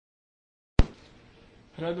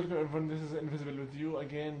Hello everyone, this is Invisible with you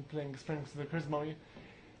again, playing Sphinx the Cursed Mummy.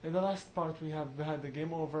 In the last part we had the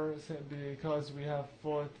game over because we have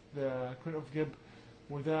fought the Queen of Gib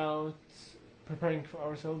without preparing for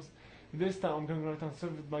ourselves. This time I'm going to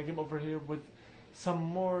transfer my game over here with some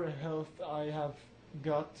more health I have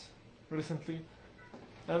got recently.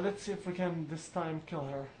 Let's see if we can this time kill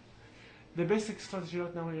her. The basic strategy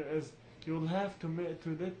right now here is you will have to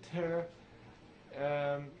let her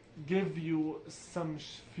give you some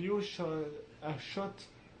a shot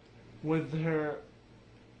with her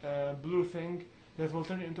blue thing that will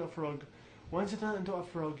turn you into a frog. Once you turn into a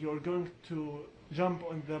frog, you're going to jump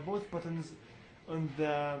on the both buttons on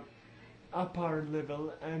the upper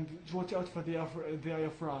level and watch out for the Eye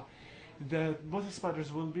of Ra. The both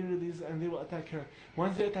spiders will be released and they will attack her.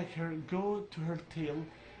 Once they attack her, go to her tail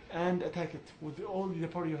and attack it with all the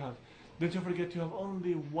power you have. Don't you forget you have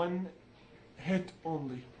only one hit,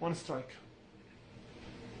 only one strike.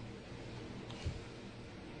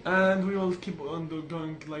 And we will keep on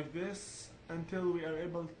going like this until we are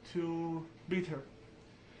able to beat her.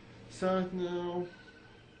 So now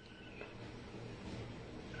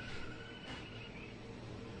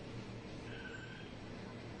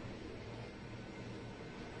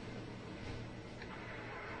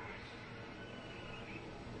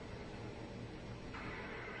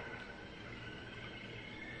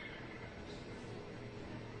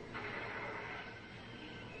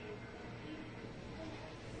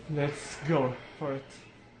let's go for it.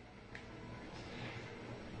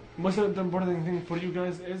 Most of the important thing for you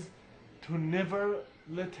guys is to never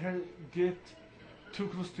let her get too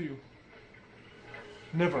close to you.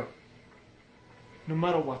 Never. No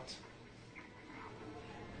matter what.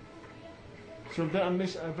 So they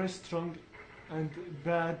unleash a very strong and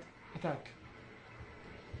bad attack.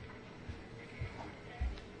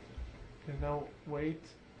 Okay, now wait.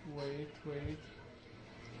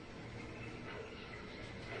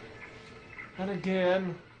 And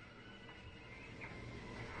again.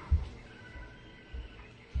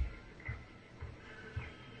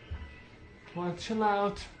 Come on, chill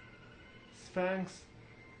out, Sphinx.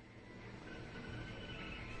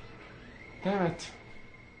 Damn it.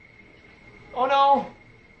 Oh no!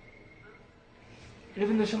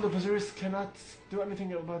 Even the Shield of Osiris cannot do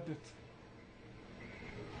anything about it.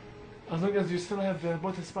 As long as you still have the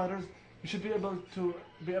both spiders, you should be able to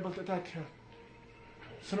attack her.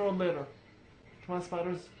 Sooner or later. Come on,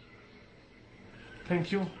 spiders.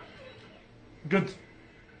 Thank you. Good.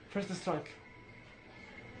 First strike.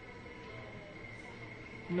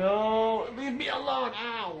 No, leave me alone!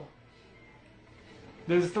 Ow!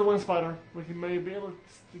 There's still one spider. We may be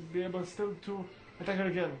able still to attack her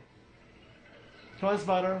again. Come on,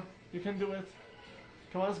 spider. You can do it.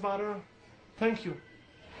 Come on, spider. Thank you.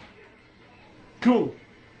 Cool.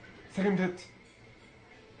 Second hit.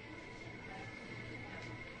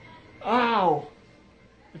 Ow!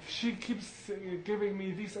 If she keeps giving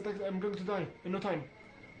me these attacks, I'm going to die in no time.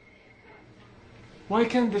 Why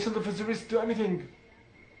can't the Shield of Osiris do anything?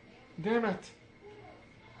 Damn it!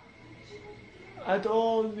 At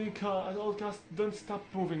all costs, don't stop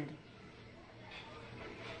moving.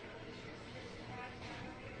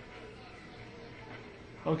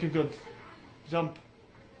 Okay, good. Jump.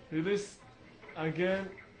 Release again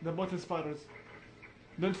the bottom spiders.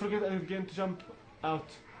 Don't forget again to jump out,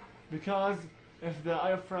 because if the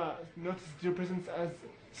Eye of Ra notices your presence as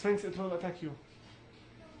Sphinx, it will attack you.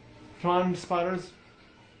 Come on, spiders.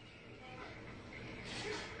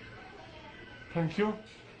 Thank you.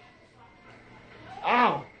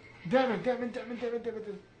 Ow! Damn it.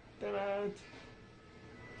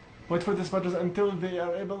 Wait for the spiders until they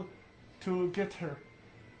are able to get her.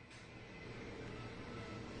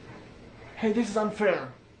 Hey, this is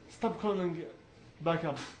unfair. Stop calling back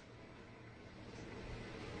up.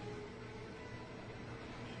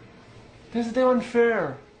 This is damn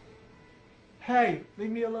unfair. Hey,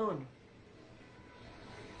 leave me alone.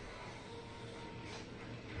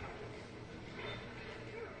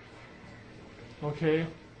 Okay,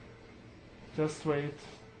 just wait.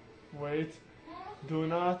 Do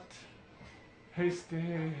not haste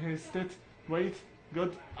it. Wait,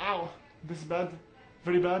 good. Ow, this is bad,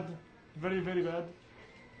 very bad, very bad.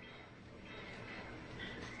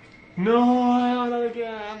 No, not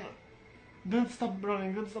again. Don't stop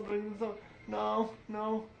running.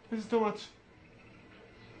 No, this is too much.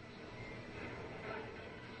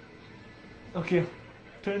 Okay,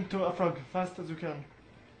 turn to a frog, fast as you can.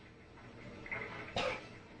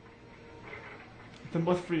 Them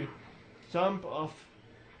both free. Jump off.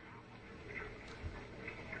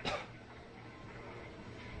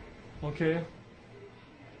 Okay.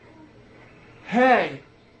 Hey!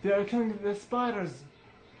 They are killing the spiders.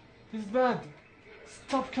 This is bad.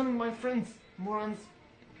 Stop killing my friends, morons.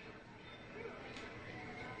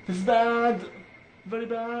 This is bad. Very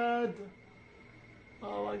bad.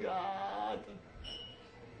 Oh my god.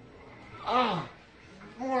 Ah!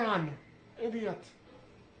 Moron! Idiot!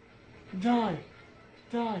 Die!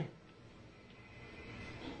 Die!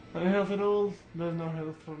 Any health at all? There's no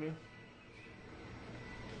health for me.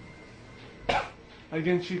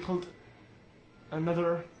 Again, she called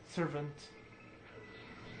another servant.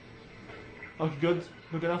 Okay, good.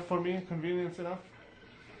 Good enough for me. Convenience enough.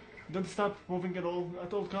 Don't stop moving at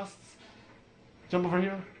all costs. Jump over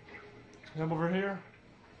here. Jump over here.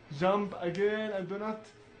 Jump again. And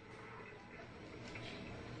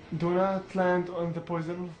do not land on the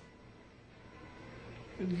poison.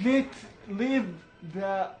 Leave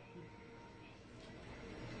the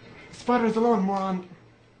spiders alone, moron.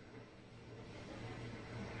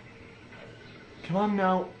 Come on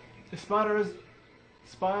now. Spiders.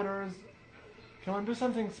 Spiders. Come on, do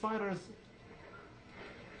something, spiders.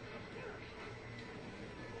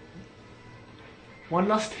 One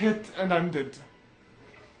last hit and I'm dead.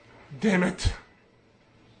 Damn it.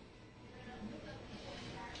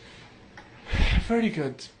 Very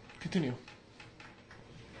good. Continue.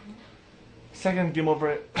 Second game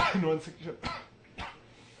over in one section.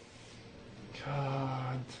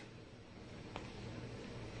 God.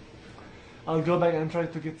 I'll go back and try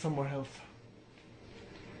to get some more health.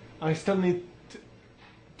 I still need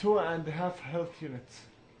 2.5 health units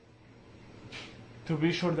to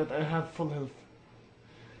be sure that I have full health.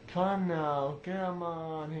 Come on now, come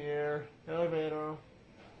on here. Elevator.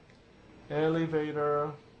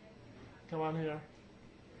 Elevator. Come on here.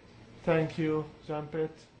 Thank you. Jump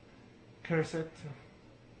it. Curse it.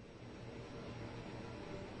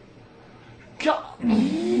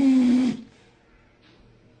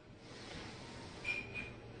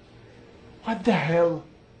 What the hell?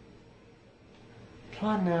 Come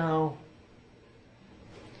on now.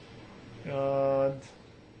 God.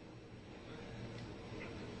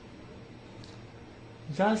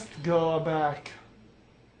 Just go back.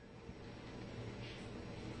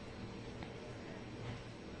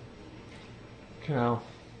 Okay, now.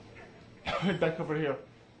 Head back over here.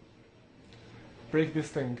 Break this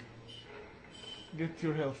thing. Get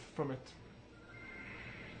your health from it.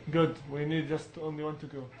 Good. We need just only one to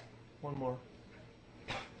go. One more.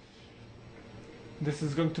 This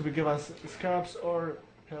is going to give us scraps or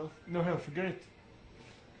health. No health. Great.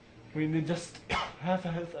 We need just half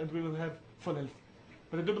a health and we will have full health.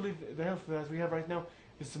 But I do believe the health that we have right now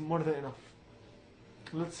is more than enough.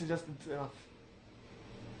 Let's suggest it's enough.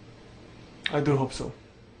 I do hope so.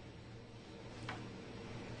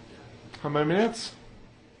 How many minutes?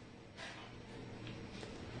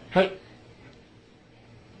 Hey!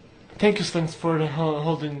 Thank you, Sphinx, for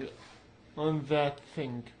holding on that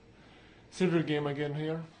thing. Save your game again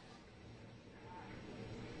here.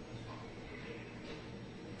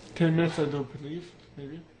 10 minutes, I do believe,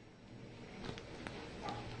 maybe.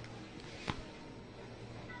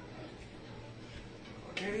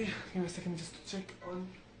 Okay, give me a second just to check on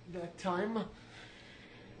that time.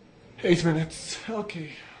 8 minutes,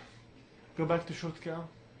 okay. Go back to shoot cow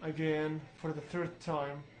again for the third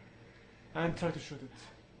time and try to shoot it.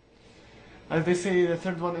 As they say, the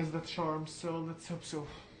third one is the charm, so let's hope so.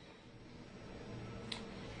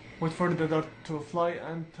 Wait for the dart to fly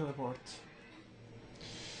and teleport.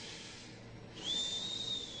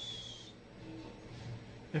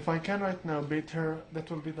 If I can right now beat her, that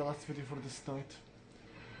will be the last video for this night.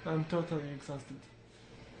 I'm totally exhausted.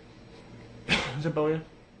 Jump away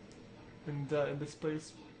in this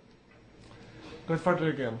place. Go further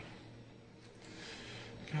again.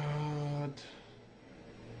 God.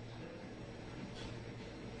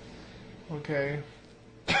 Okay.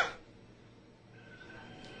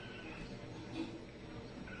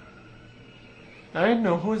 I don't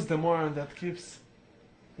know who is the moron that keeps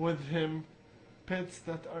with him pets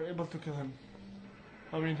that are able to kill him.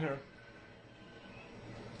 I mean her.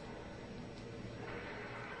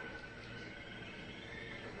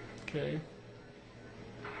 Okay.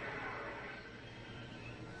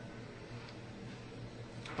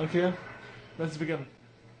 Okay, let's begin.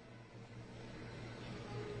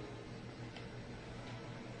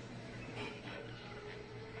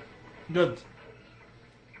 Good.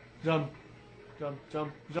 Jump. Jump,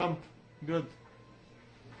 jump, jump. Good.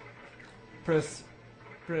 Press.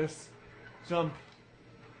 Press. Jump.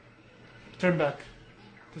 Turn back.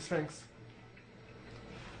 To Sphinx.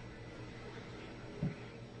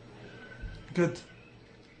 Good.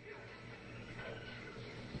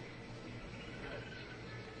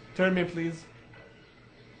 Turn me, please.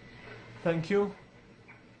 Thank you.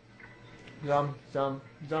 Jump, jump,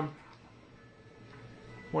 jump.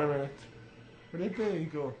 Wait a minute. Where did they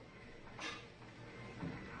go?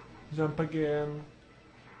 Jump again.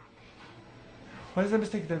 What is the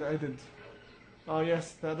mistake that I did? Oh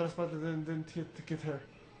yes, the other spot didn't hit her.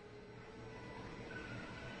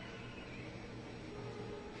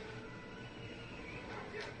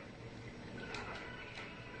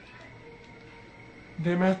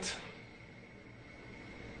 They met.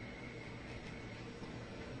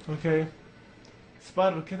 Okay.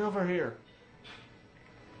 Spider, get over here.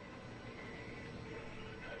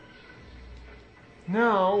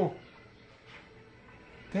 No!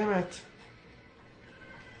 Damn it.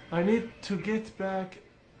 I need to get back.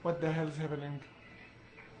 What the hell is happening?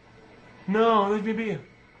 No, let me be.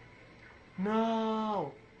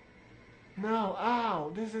 No! No,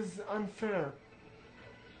 ow! This is unfair.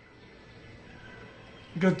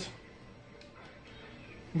 Good.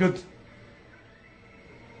 Good.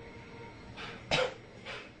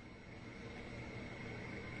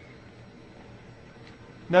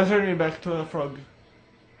 Now turn me back to a frog.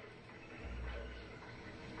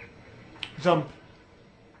 Jump.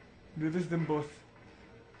 Release them both.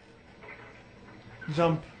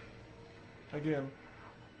 Jump. Again.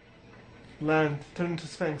 Land. Turn into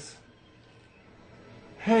Sphinx.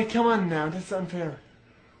 Hey, come on now. This is unfair.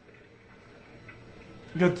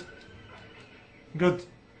 Good. Good.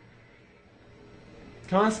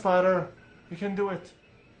 Come on, Spider. You can do it.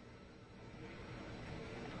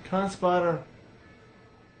 Come on, Spider.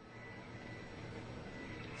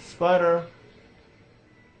 Spider.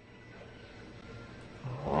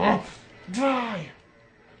 Oh. Die!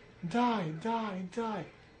 Die, die, die,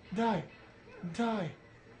 die, die,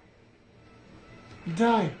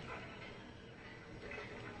 die.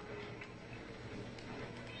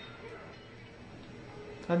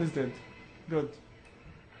 And is dead. Good.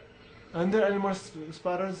 Are there any more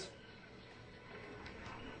spiders?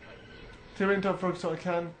 Turn me into a frog so I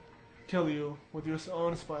can kill you with your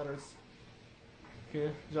own spiders.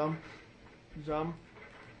 Okay, jump, jump,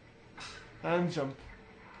 and jump.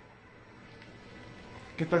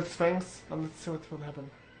 Get back to Sphinx and let's see what will happen.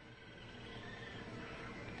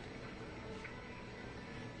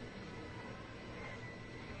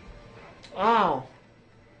 Ow!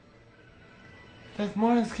 That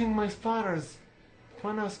more is killing my spiders.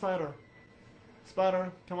 Come on now, Spider.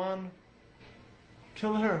 Spider, come on.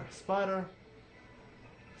 Kill her, Spider.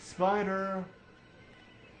 Spider.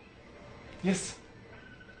 Yes.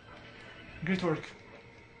 Great work.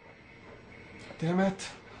 Damn it.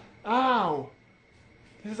 Ow!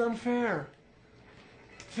 This is unfair.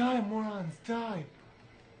 Die, morons, die.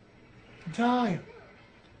 Die.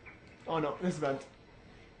 Oh no, this is bad.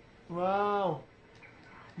 Wow.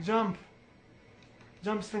 Jump.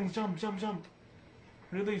 Jump, Sphinx, jump, jump, jump.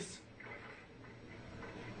 Release.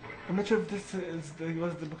 I'm not sure if this is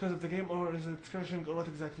because of the game or is it crashing or what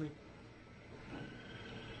exactly.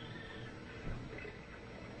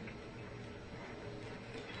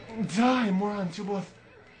 Die, morons, you both.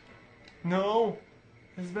 No.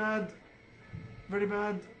 It's bad. Very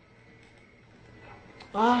bad.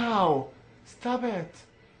 Ow! Stop it.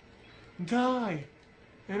 Die.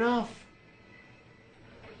 Enough.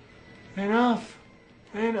 Enough.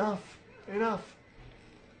 Enough. Enough.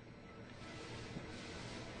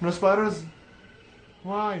 No spiders?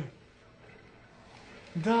 Why?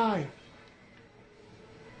 Die.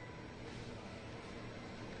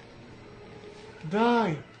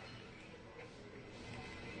 Die.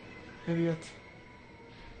 Idiot.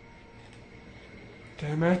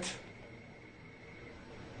 Damn it.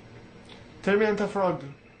 Turn me into a frog.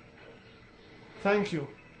 Thank you.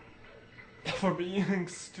 For being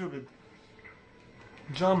stupid.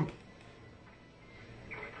 Jump.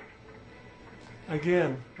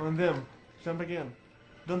 Again. On them. Jump again.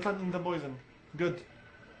 Don't land in the poison. Good.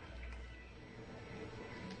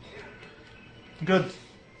 Good.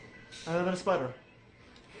 Another spider.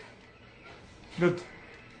 Good.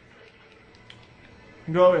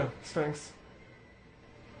 Go away, Sphinx.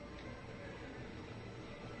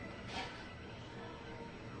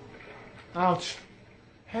 Ouch.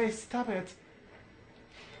 Hey, stop it.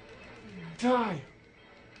 Die.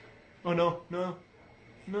 Oh no, no.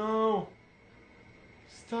 No.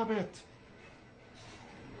 Stop it.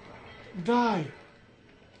 Die.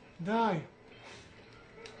 Die.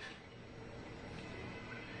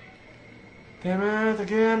 Damn it,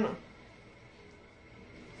 again.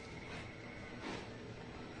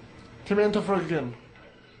 Turn me into frog again.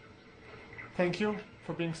 Thank you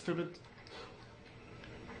for being stupid.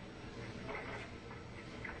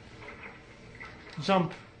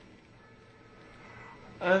 Jump.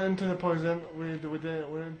 And into the poison. We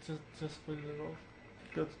just put it off.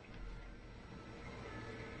 Good.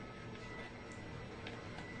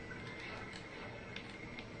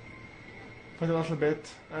 fight a little bit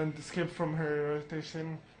and escape from her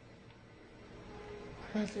rotation.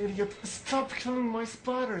 That idiot! Stop killing my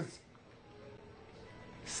spiders!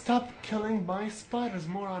 Stop killing my spiders,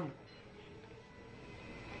 moron!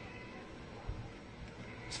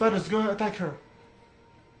 Spiders, go attack her!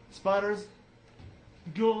 Spiders,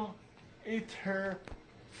 go eat her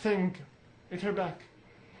thing. Eat her back.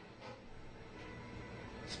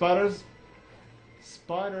 Spiders,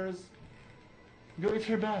 spiders, go eat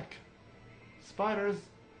her back. Spiders,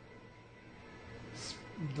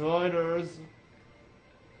 spiders,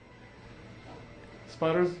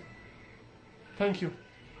 spiders. Thank you.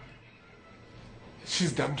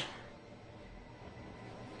 She's done.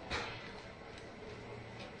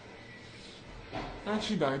 And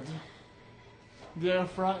she died. The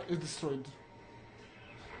airfryer is destroyed.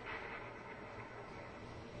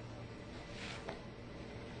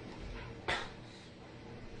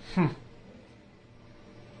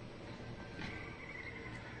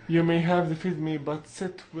 You may have defeated me, but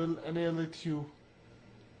Seth will annihilate you.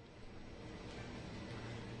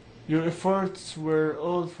 Your efforts were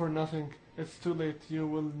all for nothing. It's too late. You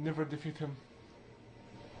will never defeat him.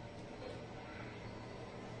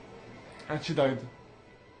 And she died,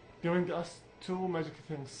 giving us two magic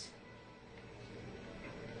things.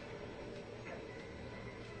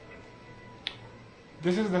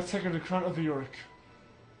 This is the sacred crown of York.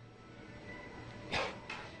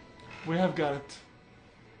 We have got it.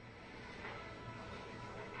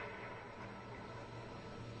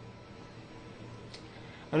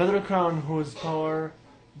 Another crown whose power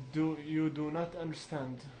you do not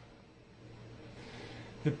understand.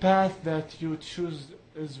 The path that you choose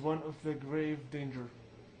is one of the grave danger.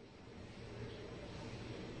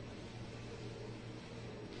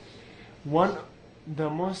 The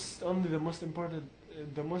most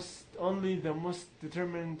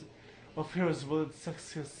determined of heroes will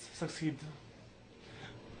succeed.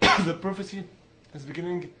 The prophecy is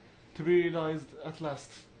beginning to be realized at last,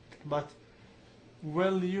 but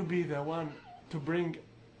will you be the one to bring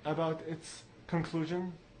about its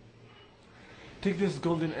conclusion? Take this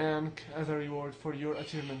golden ankh as a reward for your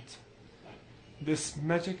achievement. This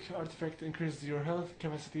magic artifact increases your health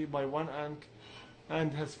capacity by 1 ankh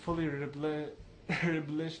and has fully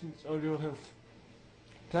replenished all your health.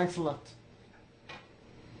 Thanks a lot.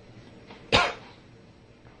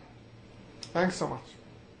 Thanks so much.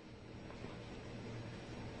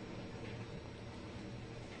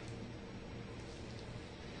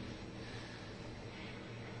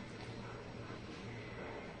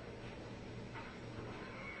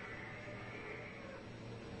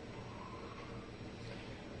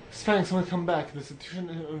 Sphinx, welcome back. The situation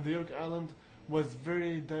of the York Island was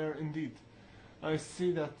very dire indeed. I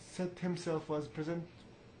see that Seth himself was present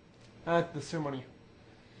at the ceremony.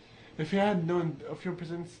 If he had known of your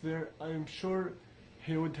presence there, I am sure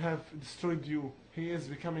he would have destroyed you. He is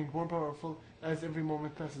becoming more powerful as every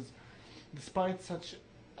moment passes. Despite such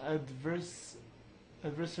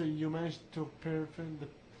adversary, you managed to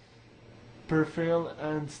prevail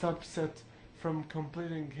and stop Seth from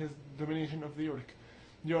completing his domination of the York.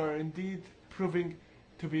 You are indeed proving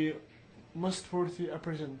to be most worthy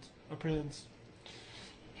apprentice.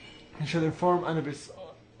 You should inform Anubis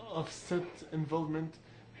of Seth's involvement.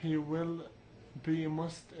 He will be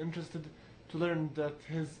most interested to learn that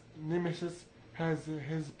his nemesis has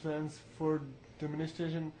his plans for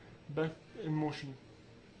demonstration back in motion.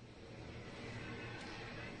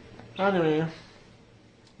 Anyway,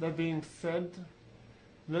 that being said,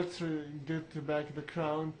 let's get back the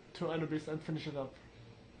crown to Anubis and finish it up.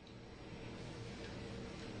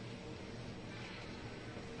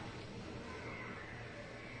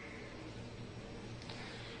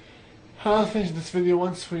 I'll finish this video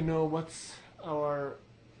once we know what's our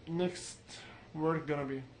next work gonna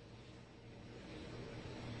be.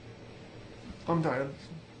 I'm tired.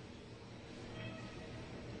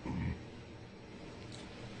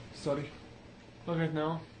 Sorry. Okay,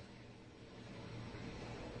 now.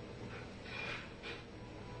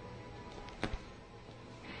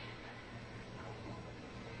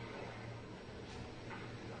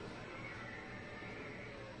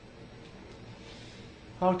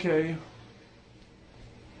 Okay.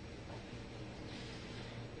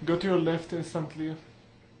 Go to your left instantly.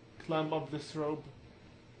 Climb up this rope.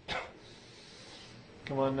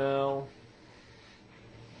 Come on now.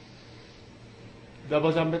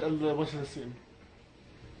 Double jump it and watch the scene.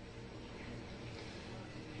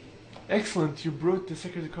 Excellent, you brought the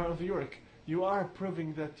sacred crown of York. You are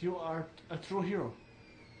proving that you are a true hero.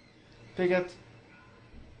 Take it.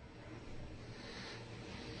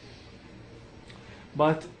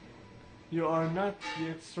 But you are not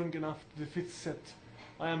yet strong enough to defeat Seth.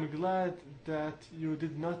 I am glad that you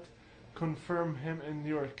did not confirm him in New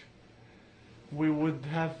York. We would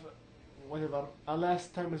have, whatever, alas,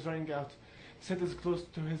 time is running out. Set is close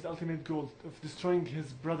to his ultimate goal of destroying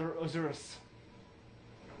his brother Osiris.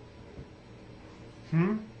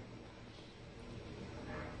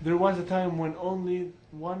 There was a time when only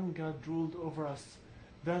one god ruled over us.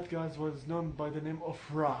 That god was known by the name of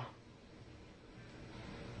Ra.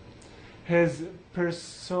 His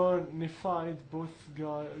personified both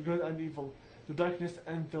good and evil, the darkness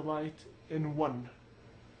and the light in one.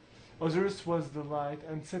 Osiris was the light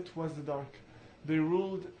and Set was the dark. They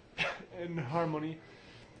ruled in harmony.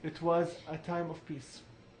 It was a time of peace.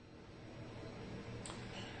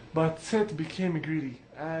 But Set became greedy,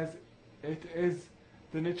 as it is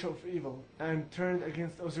the nature of evil, and turned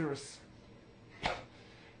against Osiris.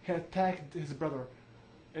 He attacked his brother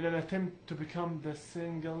in an attempt to become the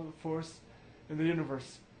single force in the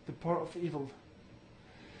universe, the power of evil.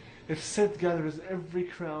 If Set gathers every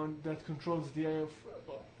crown that controls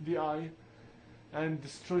the eye and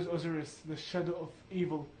destroys Osiris, the shadow of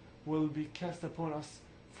evil will be cast upon us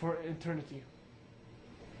for eternity.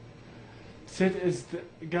 Set is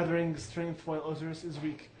gathering strength while Osiris is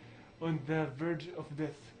weak, on the verge of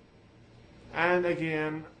death. And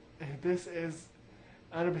again, this is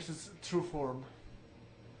Anubis' true form.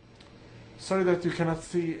 Sorry that you cannot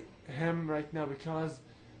see him right now because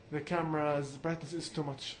the camera's brightness is too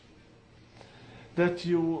much. That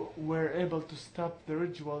you were able to stop the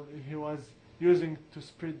ritual he was using to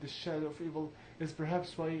spread the shadow of evil is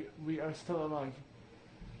perhaps why we are still alive.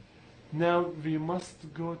 Now we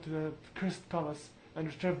must go to the cursed palace and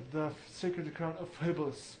retrieve the sacred crown of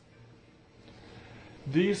Hyblis.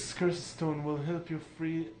 This cursed stone will help you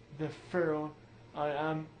free the pharaoh. I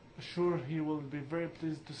am sure he will be very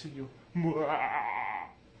pleased to see you.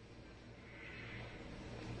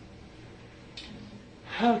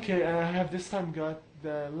 Okay, and I have this time got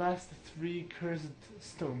the last 3 cursed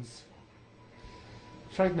stones.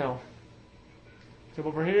 So right now, step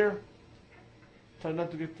over here, try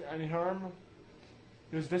not to get any harm.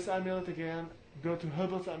 Use this amulet again, go to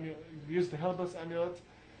Hyblis amulet, use the Hyblis amulet,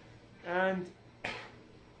 and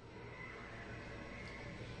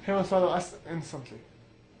he will follow us instantly.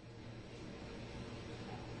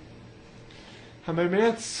 How many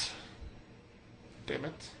minutes? Damn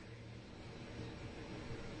it.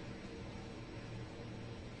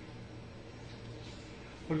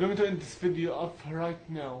 We're going to end this video off right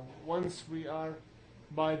now, once we are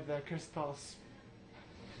by the cursed palace.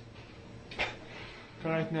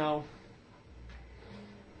 Right now.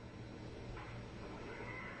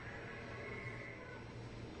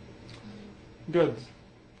 Good.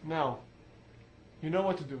 Now, you know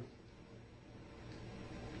what to do.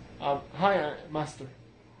 Hi, Master.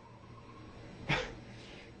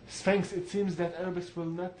 Sphinx, it seems that Anubis will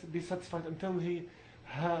not be satisfied until he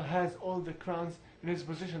has all the crowns in his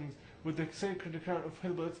possessions. With the sacred crown of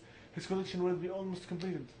Hyblis, his collection will be almost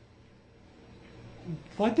completed.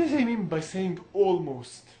 What does he mean by saying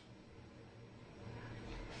almost?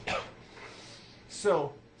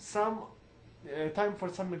 So, time for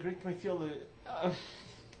some Greek mythology.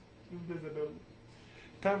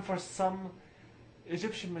 Time for some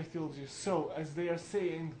Egyptian mythology. So, as they are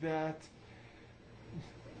saying that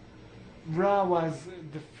Ra was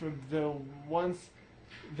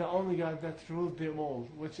the only god that ruled them all,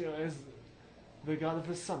 which is the god of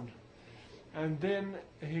the sun. And then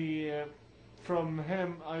he, from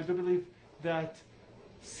him, I do believe that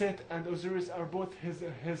Set and Osiris are both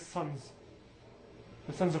his sons,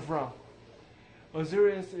 the sons of Ra.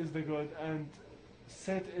 Osiris is the good and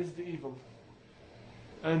Set is the evil.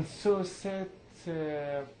 And so Set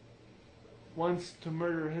wants to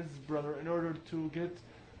murder his brother in order to get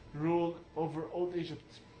rule over all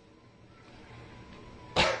Egypt.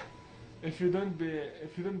 If you don't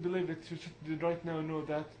believe it, you should right now know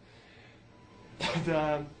that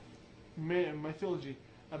the mythology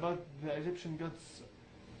about the Egyptian gods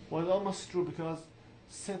was almost true, because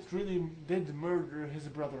Set really did murder his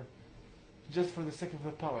brother just for the sake of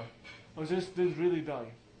the power. Osiris did really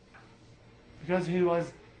die because he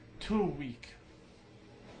was too weak.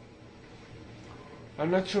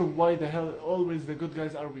 I'm not sure why the hell always the good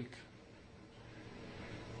guys are weak.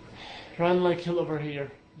 Run like hell over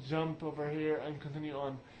here. Jump over here and continue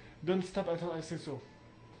on. Don't stop until I say so.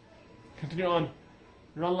 Continue on.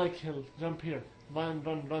 Run like hell. Jump here. Run,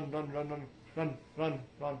 run, run, run, run, run, run, run,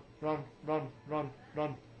 run, run, run, run,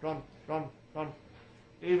 run, run, run, run.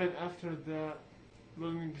 Even after the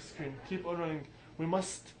loading screen, keep on running. We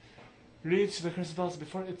must reach the cursed palace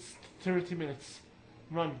before it's 30 minutes.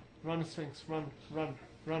 Run, run, Sphinx. Run, run,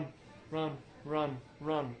 run, run, run,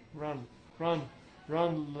 run, run, run,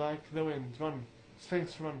 Run like the wind. Run.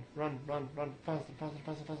 Sphinx, run. Run, run, run. Faster, faster,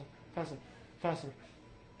 faster, faster, faster, faster,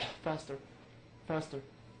 faster, faster,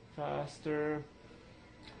 faster.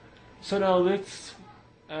 So now let's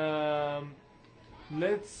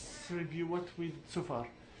review what we did so far.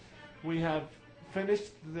 We have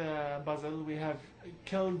finished the puzzle. We have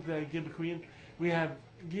killed the Gib Queen. We have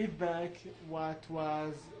give back what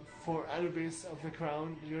was for Anubis of the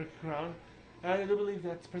crown, your crown. And I do believe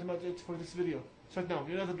that's pretty much it for this video. So now,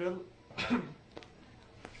 you know the drill.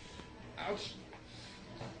 Ouch.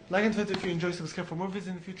 Like and favorite if you enjoy, subscribe for more videos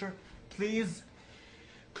in the future. Please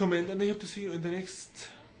comment, and I hope to see you in the next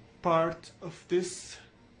part of this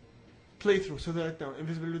playthrough. So that right now,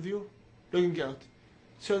 invisible with you, logging out.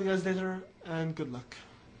 See you guys later, and good luck.